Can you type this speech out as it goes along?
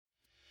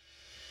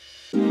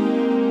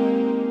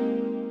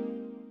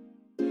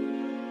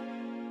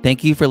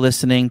Thank you for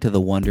listening to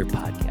the Wonder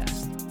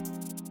Podcast.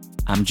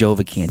 I'm Joe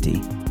Vacanti.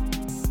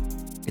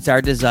 It's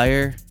our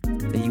desire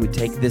that you would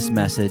take this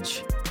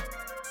message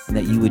and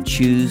that you would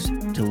choose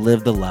to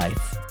live the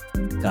life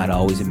God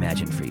always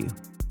imagined for you.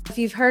 If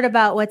you've heard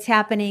about what's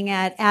happening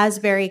at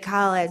Asbury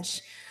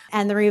College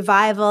and the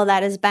revival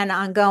that has been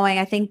ongoing,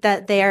 I think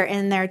that they are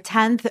in their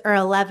 10th or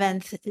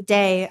 11th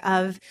day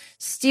of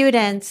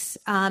students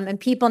and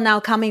people now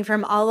coming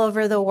from all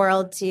over the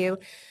world to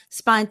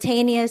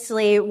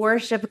spontaneously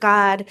worship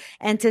God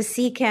and to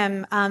seek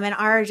Him in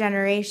our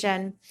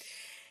generation.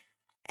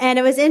 And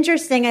it was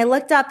interesting. I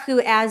looked up who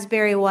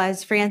Asbury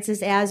was,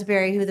 Francis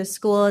Asbury, who the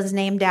school is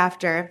named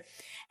after.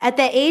 At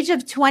the age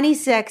of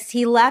 26,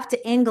 he left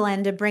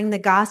England to bring the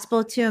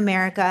gospel to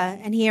America,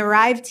 and he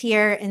arrived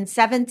here in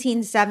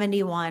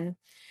 1771.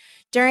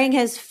 During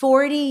his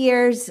 40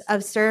 years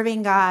of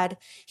serving God,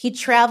 he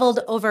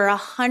traveled over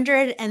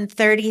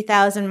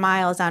 130,000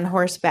 miles on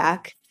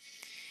horseback.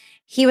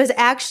 He was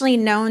actually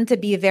known to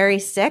be very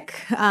sick,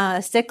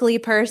 a sickly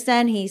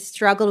person. He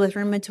struggled with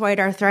rheumatoid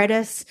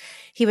arthritis.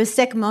 He was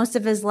sick most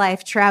of his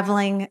life,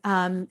 traveling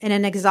in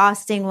an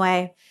exhausting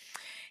way.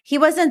 He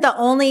wasn't the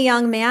only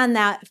young man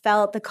that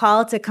felt the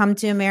call to come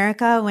to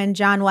America when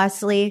John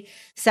Wesley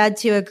said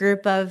to a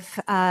group of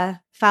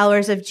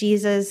followers of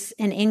Jesus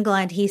in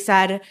England, he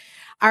said,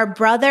 "Our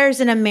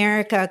brothers in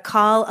America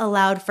call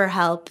aloud for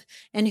help,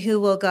 and who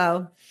will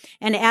go?"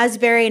 And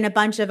Asbury and a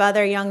bunch of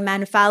other young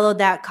men followed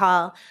that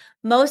call.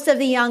 Most of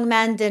the young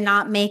men did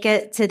not make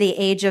it to the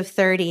age of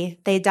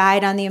 30. They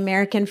died on the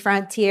American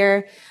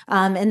frontier,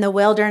 in the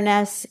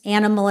wilderness,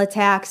 animal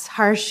attacks,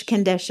 harsh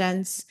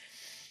conditions.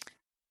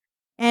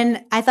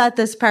 And I thought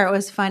this part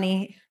was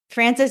funny.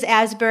 Francis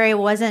Asbury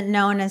wasn't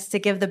known as to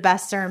give the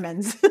best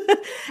sermons.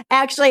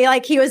 Actually,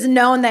 he was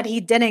known that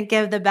he didn't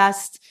give the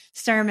best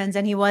sermons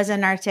and he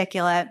wasn't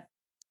articulate.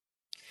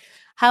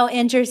 How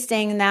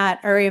interesting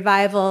that a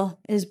revival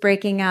is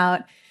breaking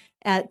out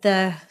at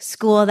the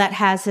school that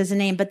has his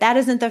name. But that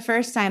isn't the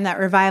first time that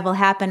revival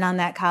happened on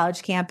that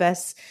college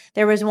campus.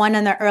 There was one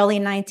in the early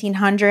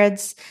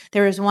 1900s.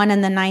 There was one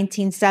in the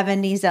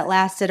 1970s that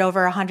lasted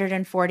over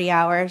 140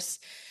 hours.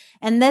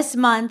 And this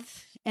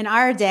month, in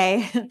our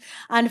day,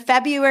 on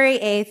February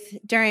 8th,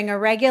 during a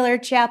regular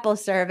chapel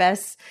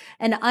service,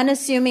 an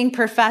unassuming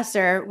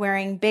professor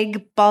wearing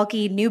big,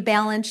 bulky New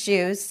Balance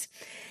shoes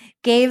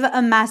gave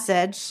a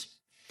message.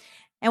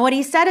 And what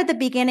he said at the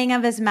beginning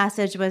of his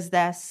message was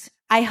this: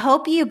 "I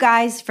hope you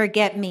guys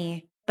forget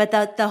me, but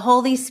that the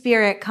Holy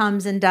Spirit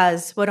comes and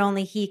does what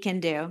only He can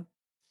do."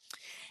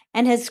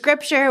 And his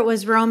scripture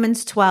was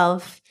Romans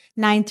 12,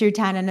 9 through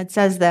 10, and it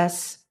says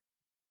this: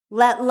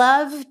 "Let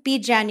love be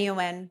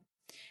genuine.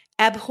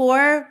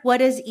 Abhor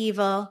what is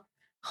evil.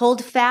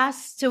 Hold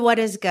fast to what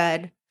is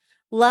good.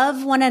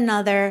 Love one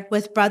another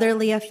with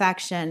brotherly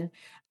affection.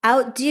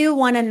 Outdo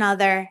one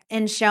another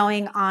in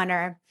showing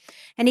honor."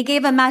 And he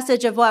gave a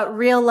message of what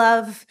real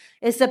love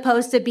is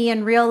supposed to be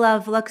and real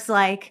love looks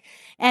like.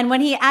 And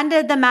when he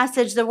ended the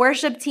message, the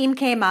worship team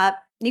came up.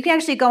 You can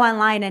actually go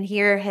online and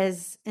hear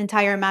his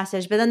entire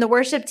message, but then the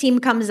worship team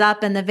comes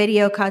up and the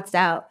video cuts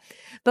out.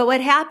 But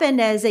what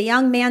happened is a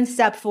young man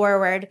stepped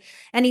forward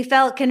and he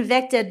felt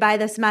convicted by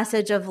this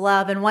message of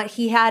love and what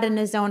he had in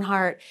his own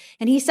heart.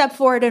 And he stepped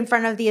forward in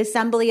front of the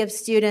assembly of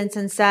students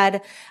and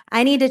said,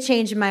 "I need to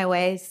change my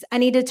ways. I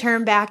need to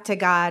turn back to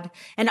God."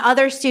 And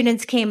other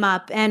students came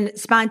up and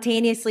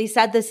spontaneously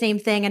said the same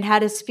thing and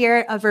had a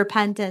spirit of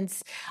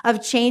repentance,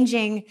 of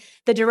changing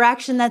the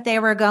direction that they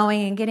were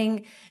going and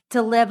getting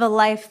to live a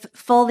life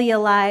fully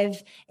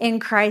alive in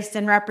Christ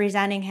and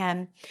representing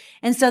Him.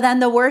 And so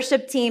then the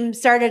worship team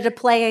started to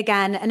play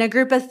again, and a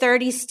group of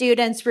 30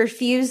 students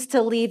refused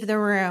to leave the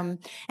room.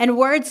 And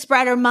word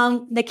spread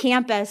among the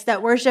campus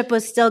that worship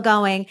was still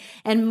going,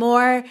 and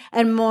more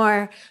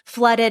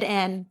flooded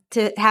in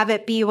to have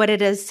it be what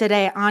it is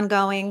today,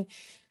 ongoing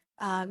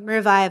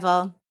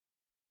revival.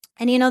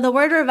 And the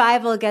word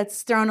revival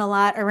gets thrown a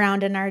lot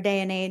around in our day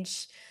and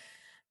age.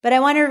 But I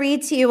want to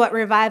read to you what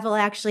revival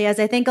actually is.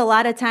 I think a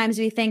lot of times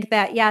we think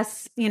that,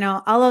 yes,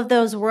 all of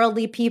those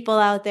worldly people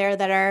out there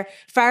that are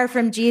far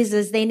from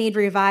Jesus, they need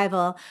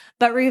revival.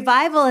 But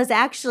revival is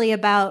actually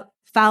about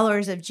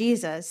followers of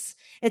Jesus.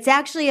 It's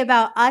actually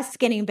about us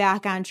getting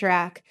back on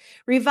track.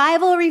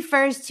 Revival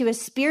refers to a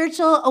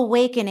spiritual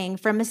awakening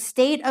from a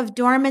state of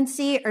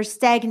dormancy or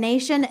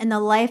stagnation in the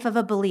life of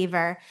a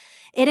believer.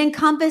 It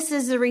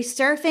encompasses the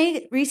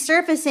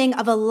resurfacing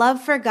of a love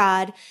for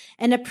God,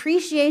 an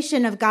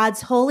appreciation of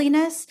God's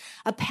holiness,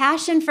 a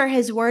passion for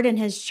His word and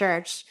His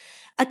church,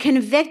 a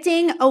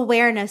convicting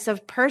awareness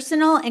of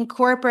personal and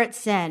corporate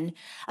sin,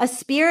 a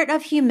spirit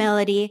of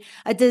humility,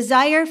 a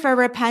desire for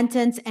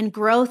repentance and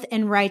growth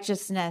in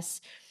righteousness.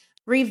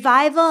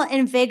 Revival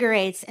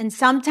invigorates and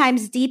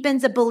sometimes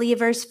deepens a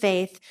believer's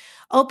faith,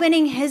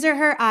 opening his or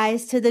her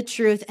eyes to the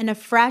truth in a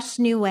fresh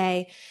new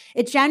way.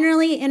 It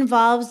generally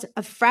involves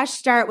a fresh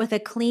start with a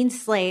clean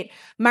slate,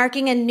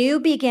 marking a new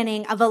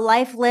beginning of a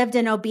life lived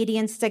in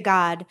obedience to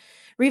God.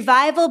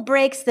 Revival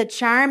breaks the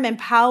charm and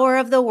power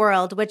of the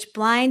world, which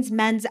blinds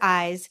men's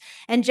eyes,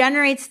 and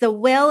generates the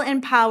will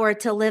and power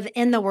to live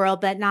in the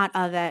world, but not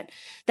of it.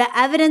 The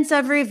evidence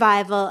of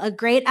revival, a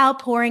great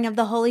outpouring of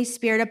the Holy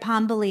Spirit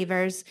upon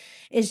believers,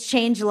 is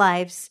changed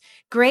lives.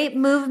 Great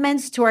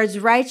movements towards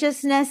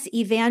righteousness,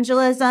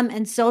 evangelism,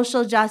 and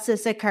social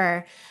justice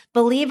occur.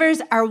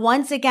 Believers are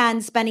once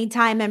again spending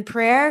time in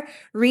prayer,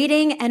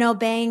 reading, and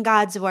obeying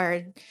God's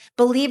word.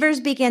 Believers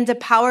begin to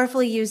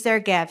powerfully use their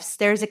gifts.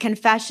 There's a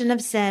confession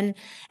of sin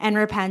and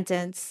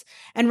repentance.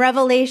 And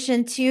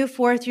Revelation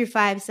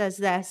 2:4-5 says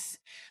this,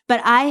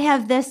 "But I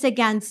have this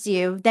against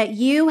you, that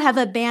you have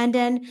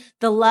abandoned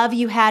the love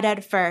you had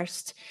at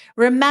first.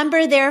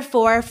 Remember,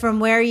 therefore, from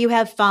where you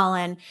have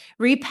fallen.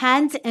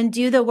 Repent and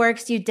do the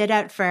works you did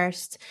at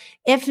first.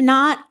 If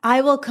not,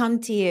 I will come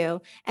to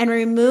you and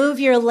remove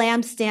your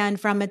lampstand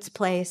from its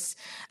place,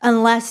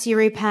 unless you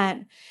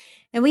repent."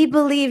 And we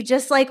believe,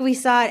 just like we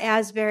saw at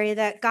Asbury,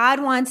 that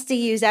God wants to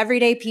use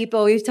everyday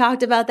people. We've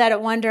talked about that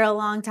at Wonder a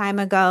long time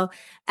ago.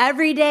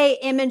 Everyday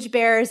image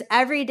bearers,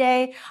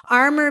 everyday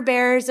armor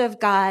bearers of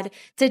God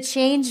to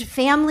change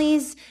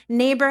families,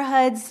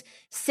 neighborhoods,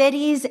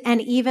 cities, and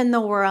even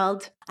the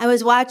world. I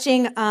was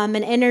watching an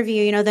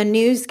interview. The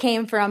news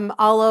came from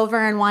all over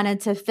and wanted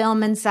to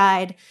film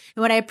inside.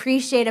 And what I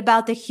appreciate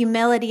about the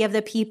humility of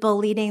the people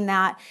leading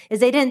that is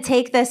they didn't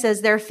take this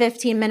as their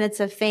 15 minutes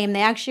of fame.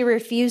 They actually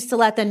refused to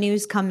let the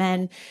news come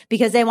in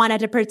because they wanted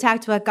to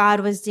protect what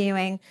God was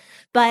doing.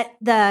 But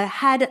the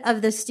head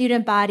of the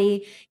student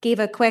body gave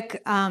a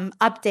quick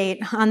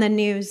update on the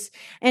news.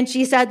 And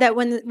she said that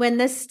when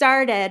this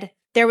started,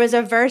 there was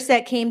a verse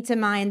that came to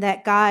mind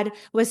that God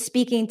was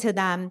speaking to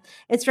them.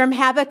 It's from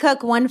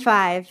Habakkuk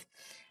 1:5.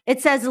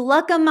 It says,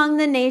 "Look among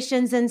the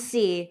nations and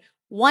see,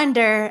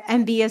 wonder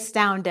and be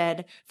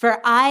astounded, for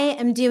I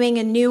am doing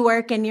a new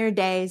work in your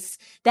days,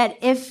 that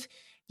if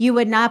you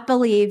would not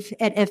believe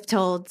it if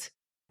told."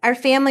 Our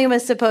family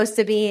was supposed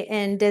to be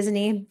in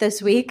Disney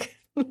this week,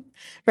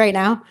 right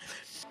now.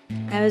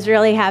 I was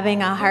really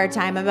having a hard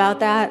time about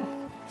that.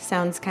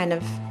 Sounds kind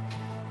of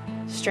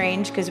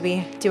strange because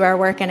we do our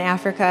work in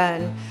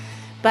Africa,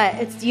 but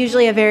it's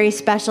usually a very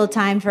special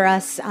time for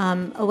us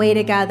away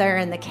together,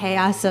 and the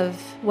chaos of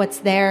what's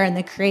there and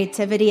the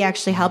creativity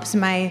actually helps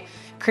my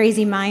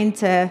crazy mind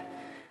to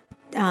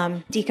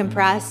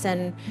decompress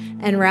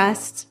and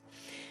rest.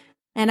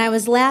 And I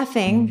was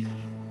laughing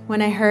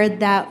when I heard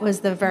that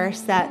was the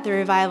verse that the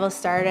revival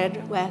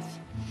started with.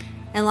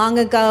 And long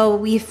ago,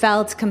 we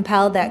felt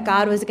compelled that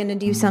God was going to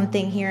do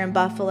something here in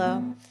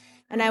Buffalo.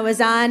 And I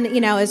was on,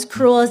 as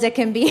cruel as it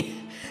can be,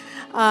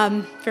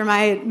 for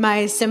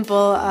my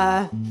simple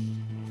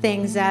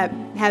things that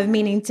have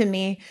meaning to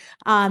me.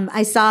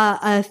 I saw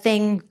a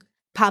thing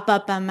pop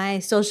up on my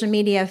social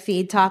media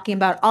feed talking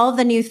about all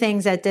the new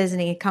things at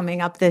Disney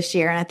coming up this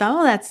year. And I thought,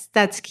 oh,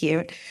 that's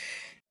cute.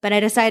 But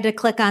I decided to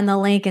click on the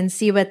link and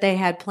see what they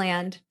had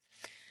planned.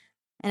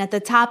 And at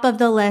the top of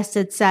the list,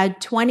 it said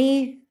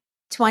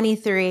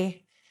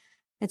 2023.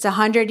 It's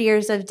 100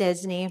 years of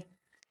Disney.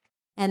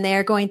 And they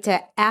are going to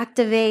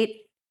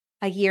activate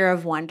a year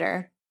of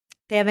wonder.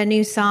 They have a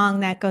new song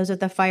that goes with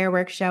the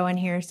fireworks show, and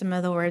here are some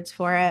of the words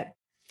for it.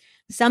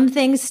 "Some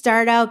things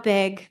start out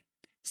big,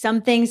 some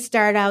things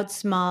start out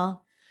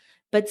small,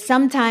 but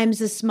sometimes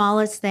the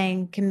smallest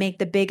thing can make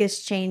the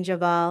biggest change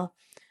of all.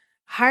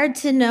 Hard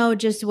to know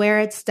just where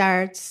it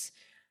starts,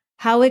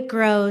 how it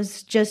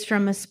grows just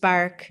from a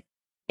spark.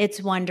 It's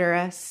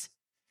wondrous.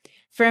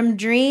 From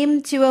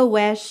dream to a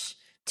wish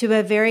to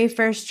a very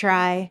first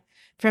try,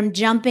 from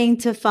jumping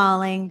to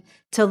falling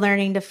to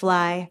learning to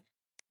fly.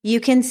 You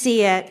can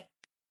see it.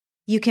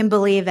 You can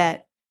believe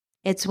it.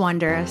 It's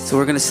wondrous." So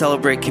we're going to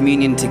celebrate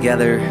communion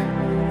together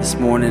this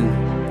morning.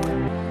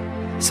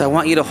 So I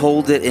want you to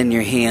hold it in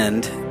your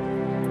hand,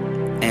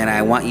 and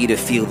I want you to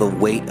feel the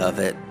weight of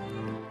it.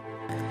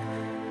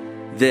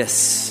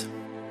 This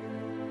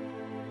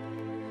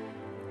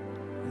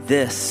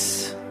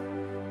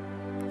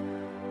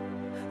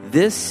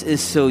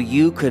is so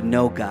you could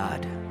know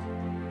God.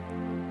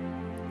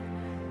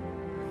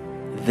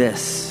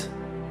 This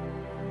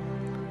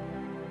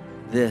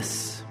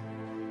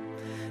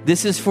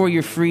is for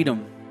your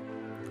freedom.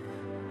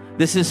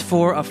 This is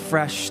for a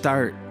fresh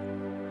start.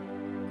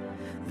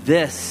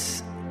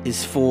 This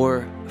is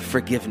for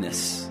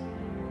forgiveness.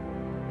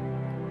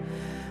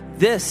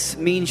 This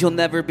means you'll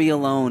never be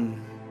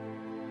alone.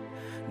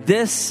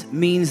 This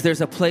means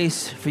there's a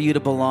place for you to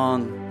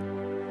belong.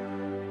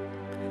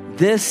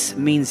 This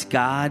means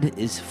God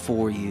is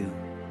for you.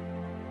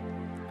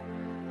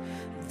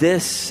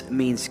 This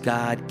means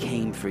God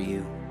came for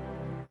you.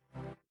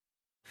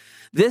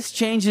 This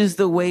changes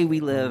the way we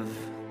live.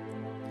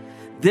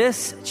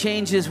 This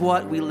changes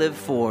what we live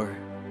for.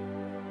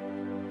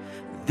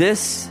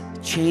 This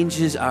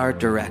changes our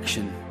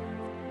direction.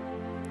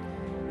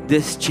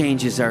 This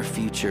changes our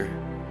future.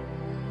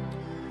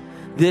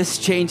 This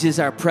changes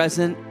our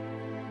present.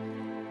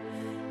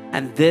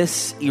 And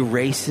this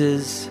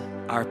erases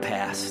our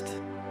past.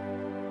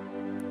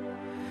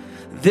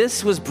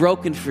 This was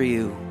broken for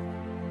you.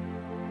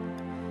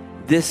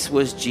 this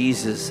was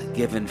Jesus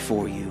given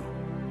for you.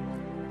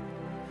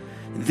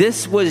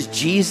 This was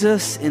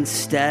Jesus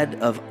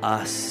instead of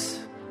us.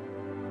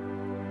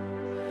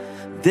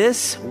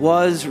 This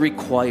was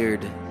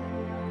required.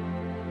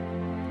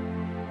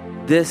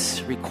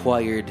 This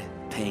required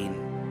pain.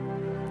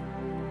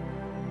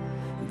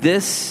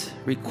 This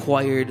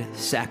required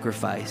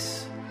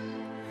sacrifice.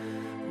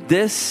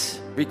 This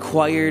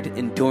required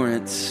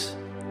endurance.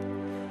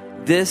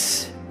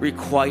 This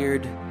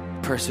required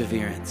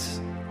perseverance.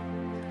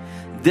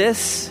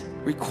 This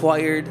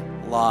required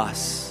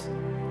loss.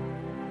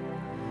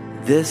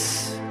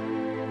 This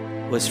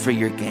was for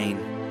your gain.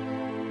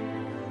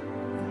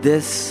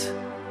 This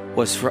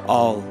was for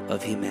all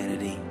of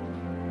humanity.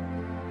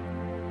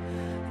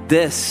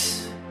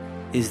 This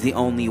is the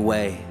only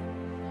way.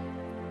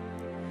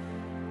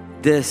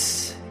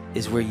 This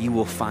is where you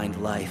will find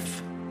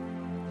life.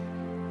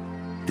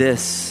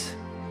 This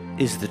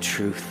is the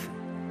truth.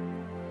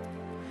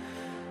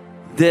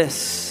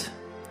 This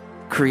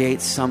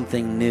creates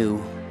something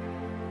new.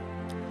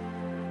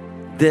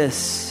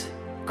 This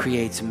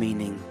creates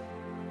meaning.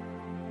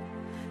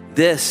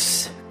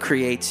 This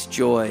creates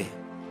joy.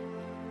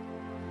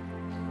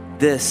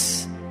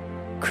 This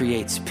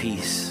creates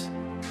peace.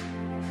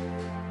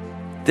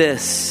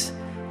 This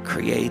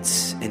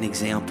creates an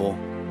example.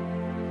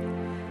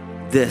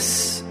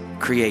 This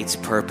creates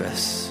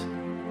purpose.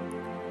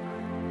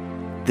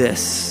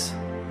 This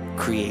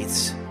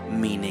creates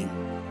meaning.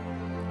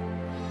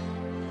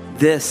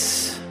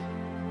 This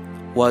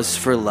was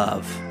for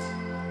love.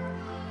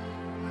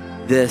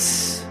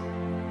 This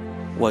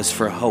was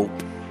for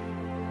hope.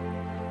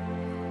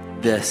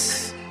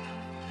 This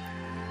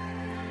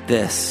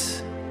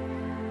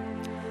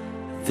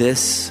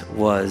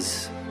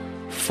was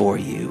for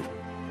you.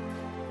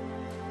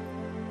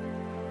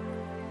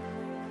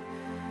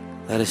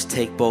 Let us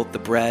take both the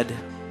bread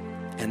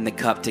and the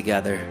cup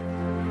together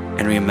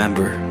and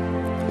remember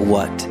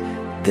what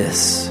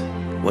this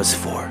was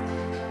for.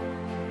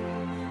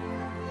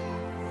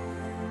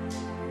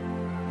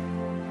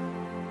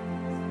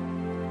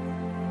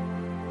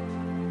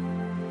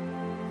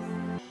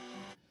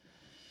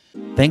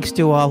 Thanks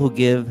to all who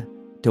give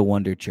to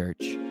Wonder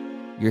Church.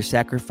 Your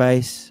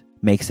sacrifice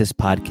makes this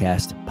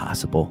podcast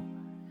possible.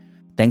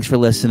 Thanks for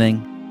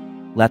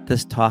listening. Let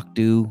this talk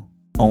do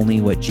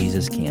only what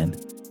Jesus can.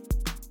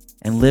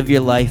 And live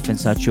your life in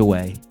such a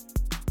way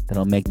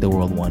that'll make the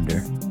world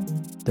wonder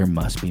there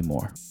must be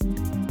more.